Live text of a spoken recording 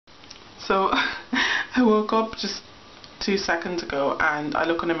So I woke up just 2 seconds ago and I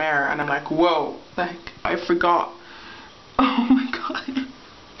look in the mirror and I'm like, whoa, like I forgot. Oh my god.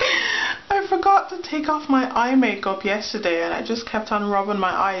 I forgot to take off my eye makeup yesterday and I just kept on rubbing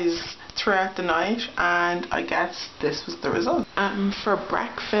my eyes throughout the night, and I guess this was the result. For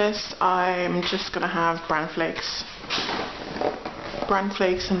breakfast I'm just gonna have bran flakes. Bran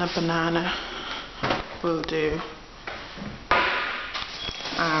flakes and a banana will do.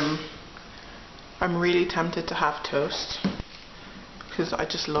 I'm really tempted to have toast because I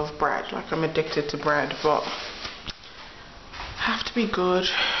just love bread, like I'm addicted to bread, but have to be good.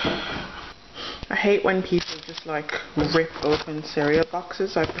 I hate when people just like rip open cereal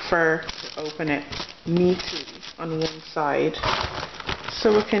boxes. I prefer to open it neatly on one side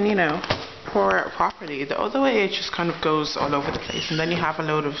so we can, you know, pour it properly. The other way it just kind of goes all over the place and then you have a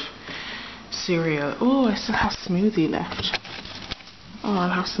load of cereal. Oh, I still have smoothie left. Oh, I'll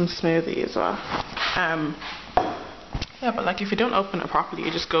have some smoothie as well. Yeah, but like if you don't open it properly,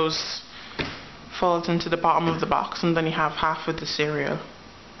 it just falls into the bottom of the box, and then you have half of the cereal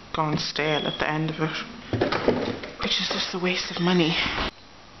gone stale at the end of it, which is just a waste of money. I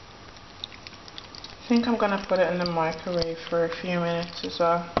think I'm gonna put it in the microwave for a few minutes as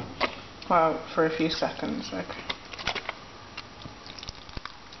well. Well, for a few seconds, like.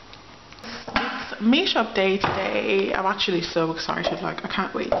 It's meetup day today. I'm actually so excited, like I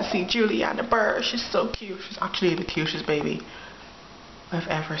can't wait to see Juliana Burr. She's so cute. She's actually the cutest baby I've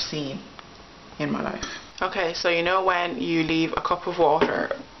ever seen in my life. Okay, so you know when you leave a cup of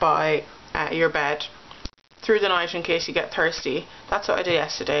water by your bed through the night in case you get thirsty? That's what I did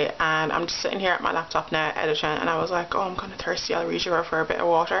yesterday, and I'm just sitting here at my laptop now editing, and I was like, oh, I'm kind of thirsty, I'll reach over for a bit of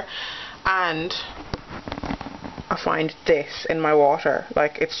water, and I find this in my water.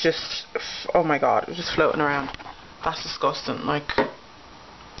 Like, it's just, oh my god, it's just floating around. That's disgusting. Like,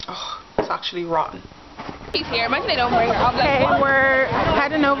 oh, it's actually rotten. He's here. Imagine they don't bring her. Okay, we're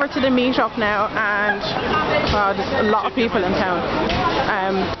heading over to the meetup now, and wow, there's a lot of people in town.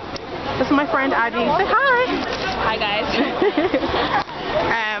 This is my friend Addy. Say hi. Hi guys.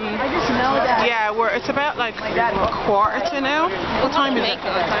 I just know that. Yeah, it's about like 1:15 now. What time is it?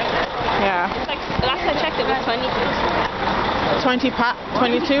 Yeah. It's like, the last I checked it was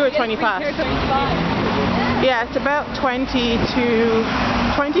 22 or 20 past? Yeah, it's about 20 to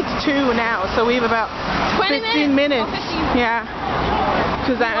 2 now, so we have about 15 minutes. Yeah.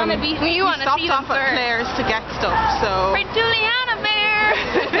 Because we stopped off at Claire's to get stuff, so. For Juliana Bear!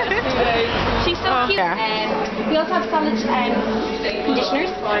 She's so cute. Yeah. We also have solid conditioners,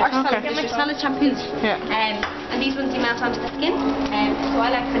 or solid shampoos. Yeah. And these ones you melt onto the skin. So I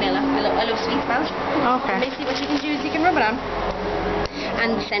like vanilla. I love sweet smells. Okay. Basically what you can do is you can rub it on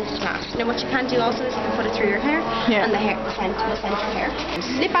and the scent is matte. Now what you can do also is you can put it through your hair, and the scent will scent your hair.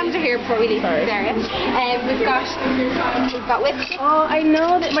 Lip balms are here before we leave this area. We've got whipped. Oh, I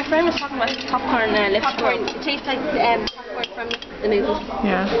know that my friend was talking about popcorn lip popcorn. It tastes like popcorn from the movie.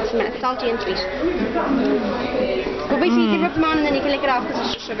 Yeah. It's salty and sweet. But basically you can rub them on and then you can lick it off because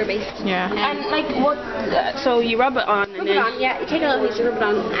it's just sugar based. Yeah. And like what? So you rub it on and rub it on, yeah. You take a little piece, you rub it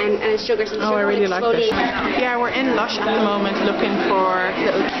on, and it's sugar. So I really like this. Yeah, we're in Lush at the moment looking for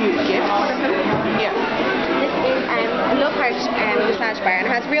little cute gifts. Yeah. This is a low heart massage bar,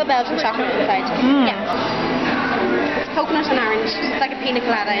 and it has real Belgian chocolate inside. Yeah. It's coconut and orange. It's like a pina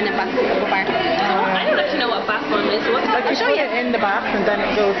colada in a bar. I don't actually know what bath bomb is. What's that? Like you put it in the bath and then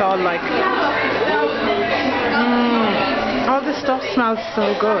it goes all like. All this stuff smells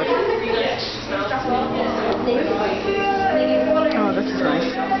so good. Oh, this is nice.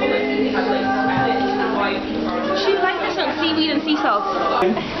 She likes this on seaweed and sea salt.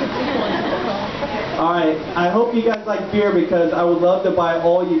 Alright, I hope you guys like beer because I would love to buy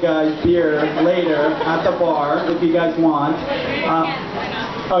all you guys beer later at the bar if you guys want.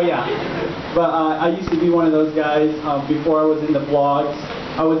 Oh yeah, but I used to be one of those guys before I was in the vlogs.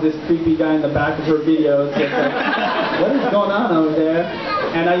 I was this creepy guy in the back of her videos that's like, what is going on over there?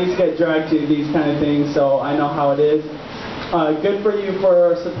 And I used to get dragged to these kind of things, so I know how it is. Good for you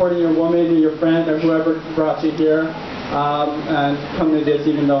for supporting your woman or your friend or whoever brought you here. And come to this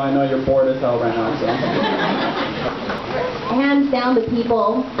even though I know you're bored as hell right now. So. Hands down the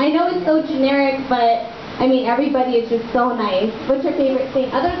people. I know it's so generic, but I mean everybody is just so nice. What's your favorite thing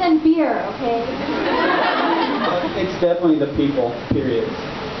other than beer? Okay. It's definitely the people. Period.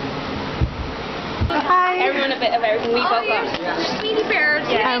 Hi. Everyone a bit of everything. We both got sweetie bears.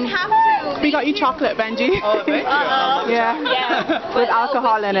 We got you chocolate, Benji. Oh, thank you. Yeah. With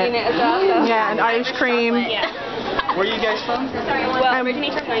alcohol in it. As well, so. Yeah, and Irish cream. Yeah. Where are you guys from? Well,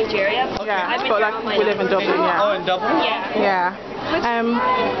 originally from Nigeria. Yeah, I've been but here like all my we live in life. Dublin. Yeah. Oh, in Dublin? Yeah. Yeah.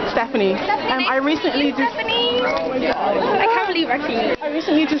 Stephanie. I recently just. I can't believe actually. I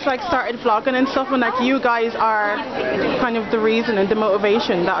recently just like started vlogging and stuff, and like you guys are kind of the reason and the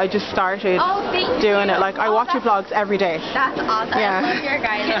motivation that I just started doing it. Like I watch your vlogs every day. That's awesome. Yeah. I love your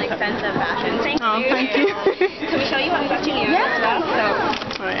guys' like sense of fashion. Thank you. Thank you. Can we show you how we got Juliana as well?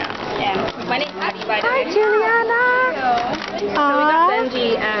 So, Oh yeah. my name's Abby, by the way. Juliana. So we got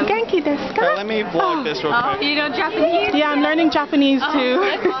Benji. Genki desu ka? Let me vlog this real quick. You know Japanese? Yeah, I'm learning Japanese too.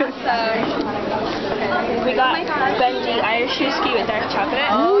 We got Benji Irish whiskey with dark chocolate.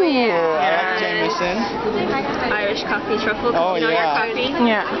 Oh yeah. I like Jameson. Irish coffee truffle. Oh, you know yeah. your coffee?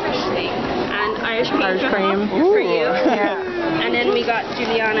 Yeah. And Irish cream. Irish truffle cream. for you. Yeah. And then we got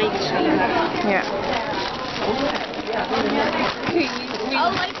Juliana. You can show you that. Yeah. Oh,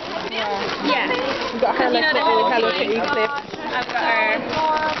 like Yeah. Got her You know the whole Hello thing. Kitty clip. I've got her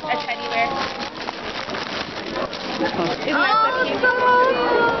a teddy bear. Isn't that so cute?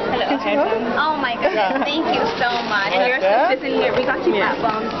 Hello, headphones. Oh my goodness, thank you so much. And yours is in here. We got you Yeah. cat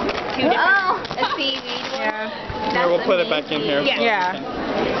bombs. 2 different. Oh, a seaweed one. Yeah. That's We'll put it back in here. Yeah. Yeah.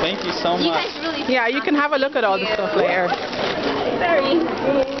 Thank you so You much. guys really. Yeah, you can have a look at all the stuff later. Sorry.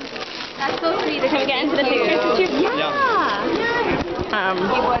 That's so sweet. Can we get into the picture? Yeah.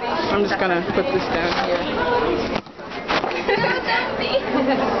 I'm just gonna put this down here.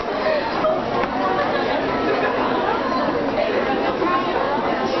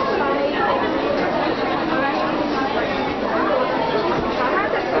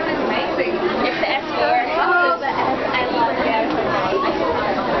 It's the S4. Oh, the S. I love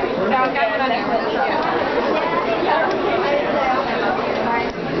it.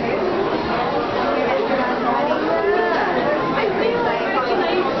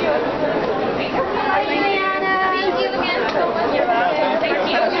 Thank you again so much.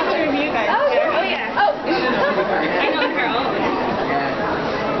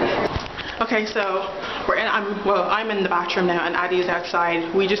 Okay, so I'm in the bathroom now, and Addie is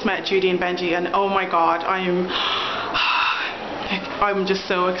outside. We just met Judy and Benji, and oh my God, I'm just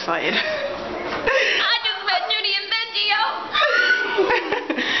so excited. I just met Judy and Benji, yo.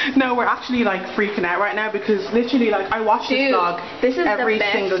 No, we're actually like freaking out right now because literally like I watch this vlog This is every the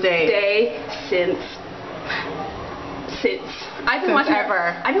best single day. since I've been Since watching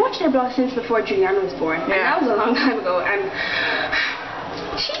ever. I've been watching her blog since before Juliana was born. And Yeah. that was a long time ago, and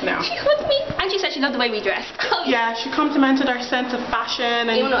she hugged me, and she said she loved the way we dressed. Yeah, she complimented our sense of fashion,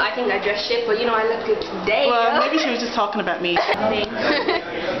 and Even though I think I dress shit, but you know I look good today. well, yo. maybe she was just talking about me. Say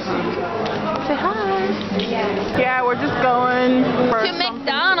hi. Yeah, we're just going for To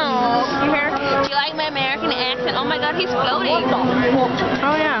McDonald's. You hear? Do you like my American accent? Oh my God, he's floating.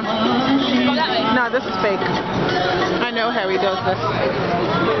 Oh yeah. Go that way. No, this is fake. I know how he does this.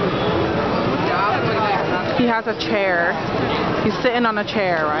 He has a chair. He's sitting on a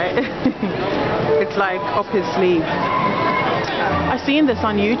chair, right? It's like up his sleeve. I've seen this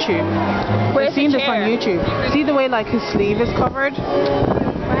on YouTube. I've seen this on YouTube. See the way like his sleeve is covered?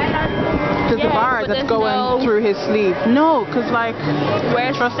 There's a bar that's going through his sleeve. No, because like...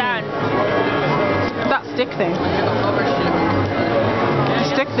 Where's the trust me. stand? That stick thing. The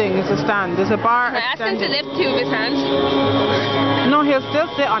stick thing is a stand. There's a bar I asked him to extended. lift 2 of his hands. No, he'll still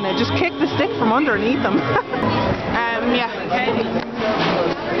sit on it. Just kick the stick from underneath him. Yeah.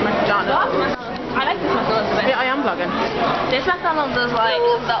 McDonald's. I like this McDonald's. Yeah, I am vlogging. This McDonald's is like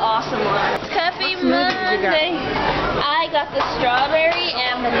the awesome one. Happy What smoothie did you get? Monday. I got the strawberry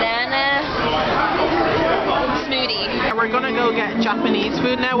and banana smoothie. We're gonna go get Japanese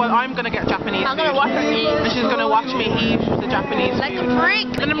food now. Well, I'm gonna get Japanese I'm food. gonna watch her eat. And she's gonna watch me eat the Japanese Like a food. freak.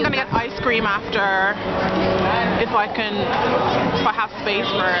 Then I'm gonna get ice cream after, if I have space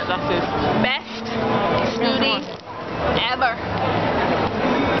for it. That's it. Best smoothie ever.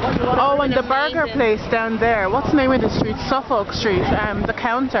 Oh, and the burger place down there. What's the name of the street? Suffolk Street. The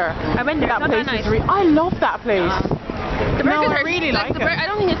Counter. I went there. That It's not place that nice. is I love that place. The No, burgers I are really like it. I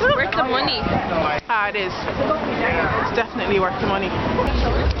don't think it's worth the money. Ah, it is. It's definitely worth the money.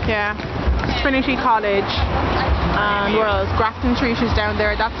 Yeah. Trinity College. And where else? Grafton Street is down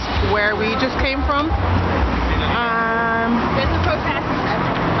there. That's where we just came from. There's a protest,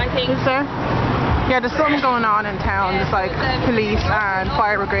 I think. Is there? Yeah, there's something going on in town. There's like police and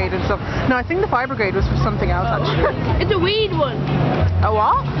fire brigade and stuff. No, I think the fire brigade was for something else actually. It's a weed one. A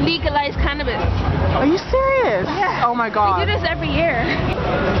what? Legalize cannabis. Are you serious? Yeah. Oh my We God. do this every year.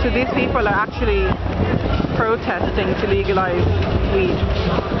 So these people are actually protesting to legalize weed.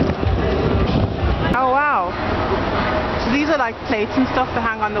 Oh wow. So these are like plates and stuff to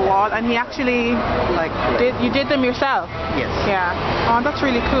hang on the wall, and he actually you did them yourself? Yes. Yeah. Oh, that's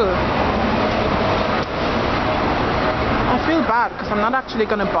really cool. I feel bad because I'm not actually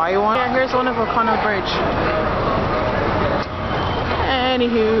going to buy one. Yeah, here's one of O'Connell Bridge.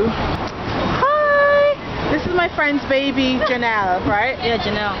 Anywho. Hi! This is my friend's baby, Janelle, right? Yeah,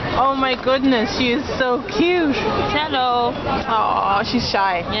 Janelle. Oh my goodness, she is so cute. Hello. Oh, she's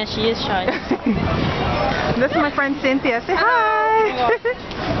shy. Yeah, she is shy. This is my friend Cynthia. Say hi!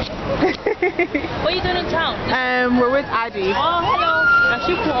 What are you doing in town? We're with Addie. Oh, hello. I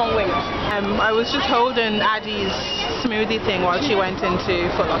should put on weight. I was just holding Addie's smoothie thing while she went into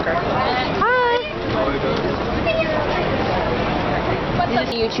Foot Locker. Hi! This is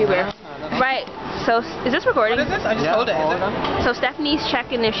a YouTuber. Right, so is this recording? What is this? I just hold it. So Stephanie's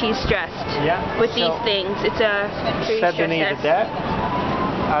checking if she's stressed with these things. It's a Stephanie is there.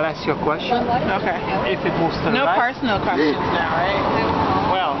 I'll ask you a question. Okay. If it moves to the No right. personal questions now, right?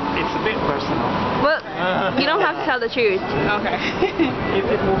 Well, it's a bit personal. Well, you don't have to tell the truth. Okay. If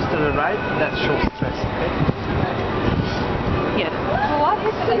it moves to the right, that shows stress, okay? Yeah.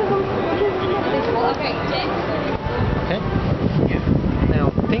 Okay? Yeah.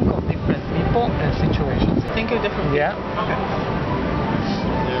 Now think of different people and situations. Think of different people. Yeah? Okay.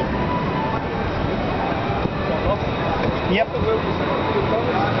 Yep.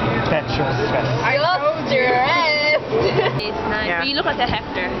 That shows stress. I told you. It's nice. Yeah. But you look like a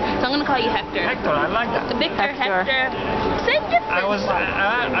Hector, so I'm gonna call you Hector. Hector, I like that. The Victor, Hector. Same difference. I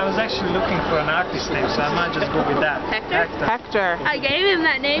was actually looking for an artist name, so I might just go with that. Hector? Hector. I gave him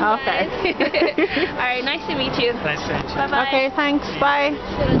that name, Okay. guys. Alright, nice to meet you. Nice to meet you. Bye-bye. Okay, thanks. Bye.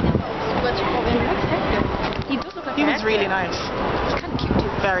 He does look like He a was Hector. really nice. He's kind of cute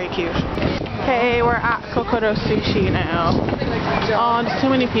too. Very cute. Okay, we're at Kokoro Sushi now. Oh, there's too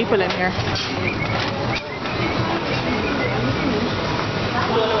many people in here.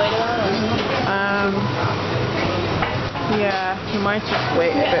 Yeah, you might just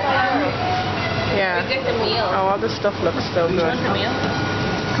wait a bit. Yeah. Get the meal. Oh, all this stuff looks so You good. want the meal?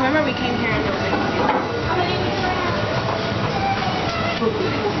 Remember we came here and there was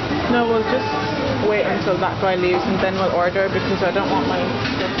No, we'll just wait until that guy leaves and then we'll order because I don't want my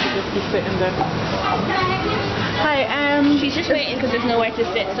stuff to just be sitting there. Hi, She's just waiting because there's nowhere to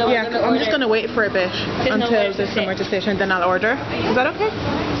sit. So yeah, I'm just gonna wait for a bit until nowhere to there's somewhere to sit and then I'll order. Is that okay?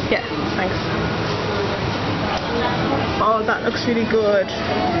 Yeah, thanks. Oh, that looks really good.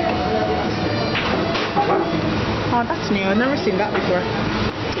 Oh, that's new. I've never seen that before.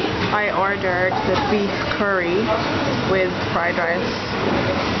 I ordered the beef curry with fried rice.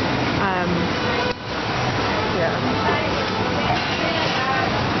 Yeah.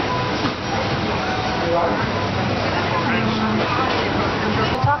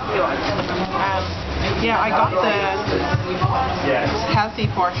 Yeah, I got the healthy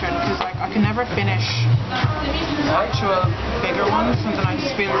portion because like I can never finish actual bigger ones and then I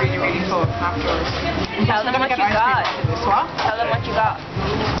just feel really, really full afterwards. Tell them what you got. What? Tell them what you got.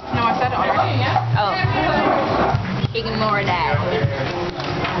 No, I said it already. Oh. Ignore that.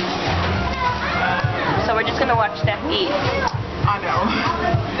 So we're just gonna watch Steph eat. I know.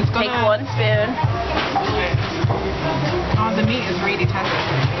 It's gonna Take one spoon. Oh, the meat is really tender.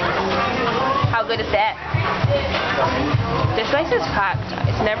 How good is that? This place is packed.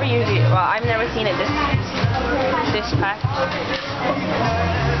 It's never usually, well, I've never seen it this packed.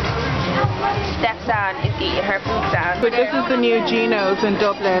 Stepson is eating her food down. But this is the new Geno's in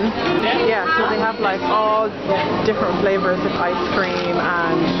Dublin. Yeah, so they have like all different flavors of ice cream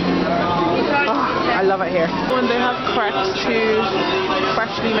and I love it here. When they have crepes too,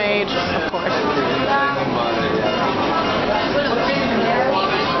 freshly made, of course.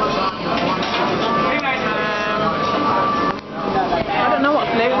 I don't know what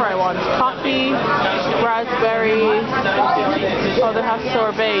flavor I want. Coffee, raspberry. Oh, they have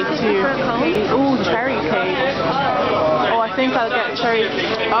sorbet too. Ooh, cherry cake. Oh, I think I'll get cherry.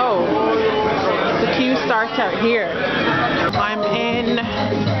 Oh, the queue starts out here. I'm in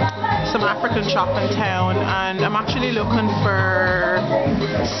some African shop in town and I'm actually looking for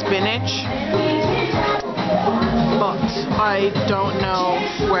spinach, but I don't know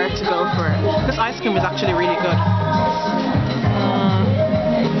where to go for it. This ice cream is actually really good.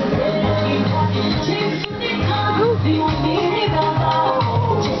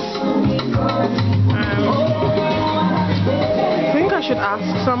 I think I should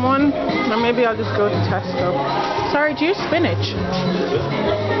ask someone, or maybe I'll just go to Tesco. Sorry, do you spinach?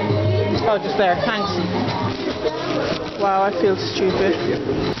 Oh, just there, thanks. Wow, I feel stupid.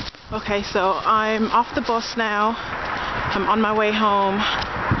 Okay, so I'm off the bus now. I'm on my way home.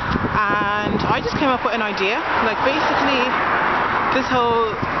 And I just came up with an idea. Like basically, this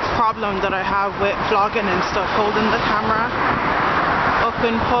whole problem that I have with vlogging and stuff, holding the camera up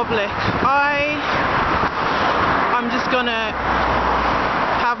in public, I I'm just gonna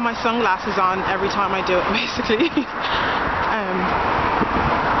have my sunglasses on every time I do it, basically.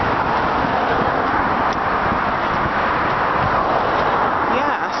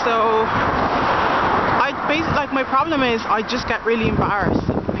 Yeah, so I basically, like, my problem is I just get really embarrassed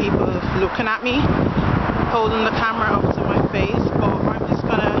of people looking at me, holding the camera up to my face, but I'm just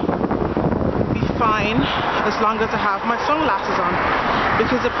gonna be fine as long as I have my sunglasses on,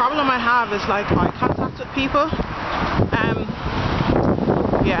 because the problem I have is like eye contact with people.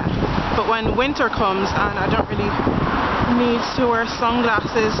 Yeah, but when winter comes and I don't really need to wear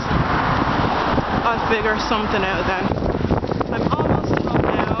sunglasses, I'll figure something out then. I'm almost home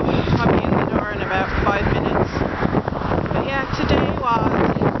now. I'll be in the door in about 5 minutes. But yeah, today was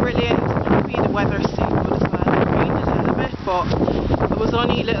brilliant. Maybe the weather's still good as well. It rained a little bit, but it was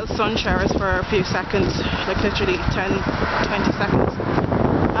only little sun showers for a few seconds, like literally 10-20 seconds.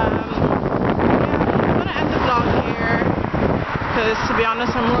 Yeah, I'm gonna end the vlog here, because to be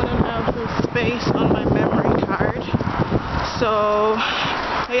honest I'm running out of space on my memory card. So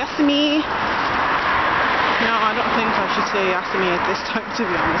Yasumi. No, I don't think I should say Yasumi at this time, to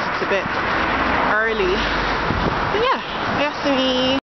be honest. It's a bit early. But yeah, Yasumi.